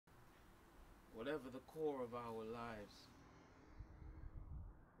Whatever the core of our lives,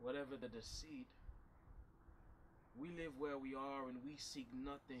 whatever the deceit, we live where we are and we seek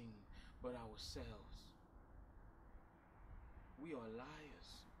nothing but ourselves. We are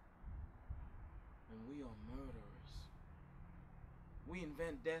liars and we are murderers. We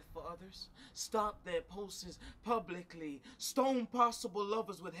invent death for others, stop their pulses publicly, stone possible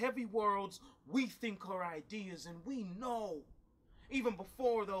lovers with heavy worlds we think are ideas, and we know, even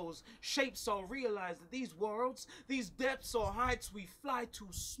before those shapes are realized, that these worlds, these depths or heights we fly too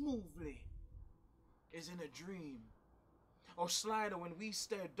smoothly is in a dream, or slider when we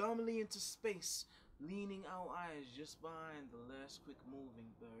stare dumbly into space, leaning our eyes just behind the last quick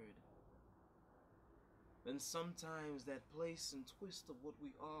moving bird. Then sometimes that place and twist of what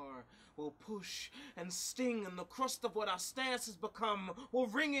we are will push and sting, and the crust of what our stance has become will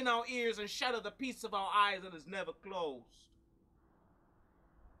ring in our ears and shatter the peace of our eyes that is never closed.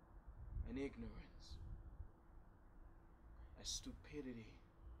 And ignorance, as stupidity,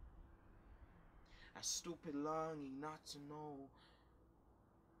 as stupid longing not to know,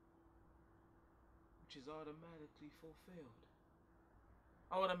 which is automatically fulfilled,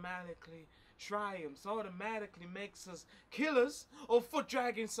 automatically triumphs, automatically makes us killers or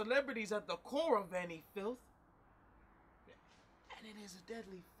foot-dragging celebrities at the core of any filth. And it is a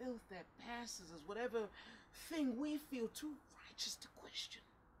deadly filth that passes as whatever thing we feel too righteous to question,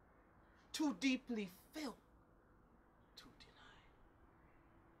 too deeply felt to deny.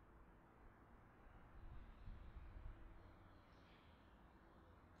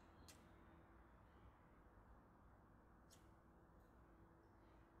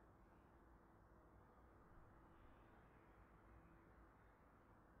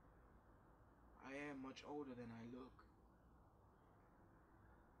 I am much older than I look.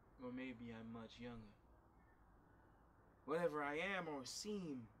 Or maybe I'm much younger. Whatever I am or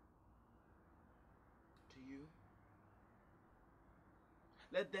seem to you,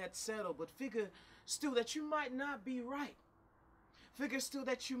 let that settle, but figure still that you might not be right. Figure still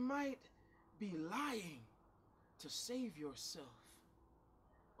that you might be lying to save yourself.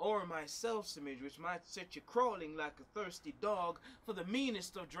 Or my self-image, which might set you crawling like a thirsty dog for the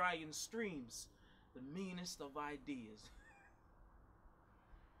meanest of drying streams, the meanest of ideas.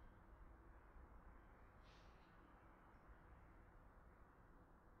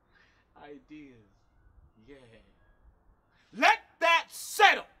 Ideas, yeah. Let that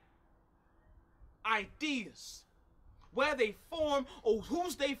settle. Ideas, where they form or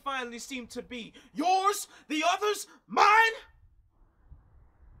whose they finally seem to be. Yours, the others, mine?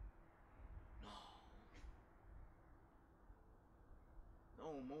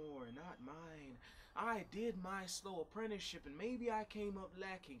 No more, not mine. I did my slow apprenticeship and maybe I came up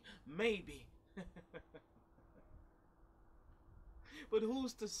lacking. Maybe. But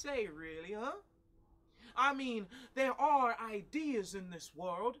who's to say, really, huh? I mean, there are ideas in this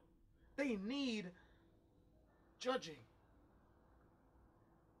world. They need judging.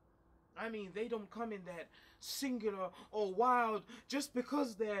 I mean, they don't come in that singular or wild just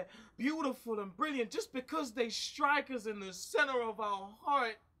because they're beautiful and brilliant, just because they strike us in the center of our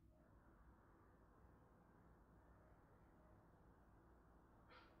heart.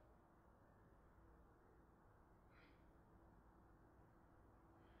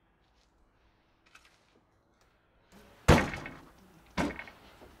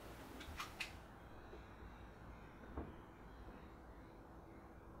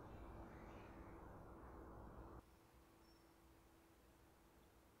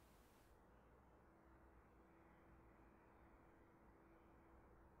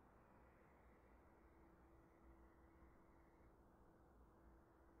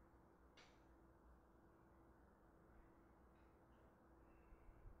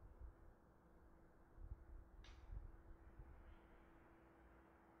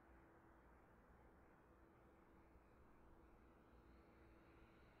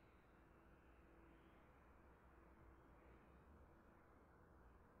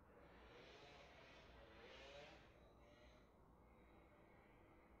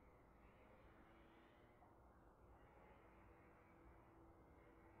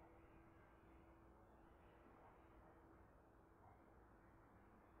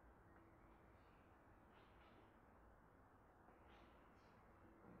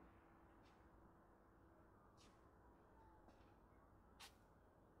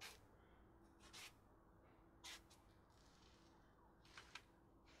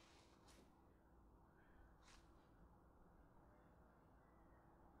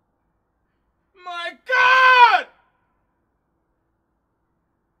 My God!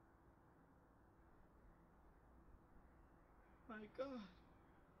 My God.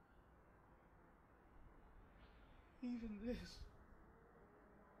 even this,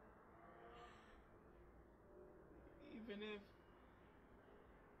 even if,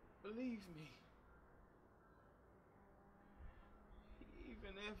 believe me,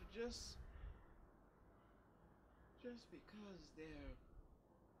 even if just because they're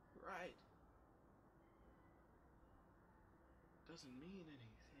right doesn't mean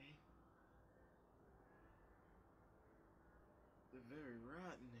anything. The very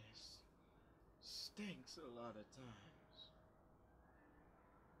rottenness stinks a lot of times.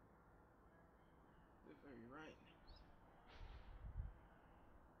 The very rightness.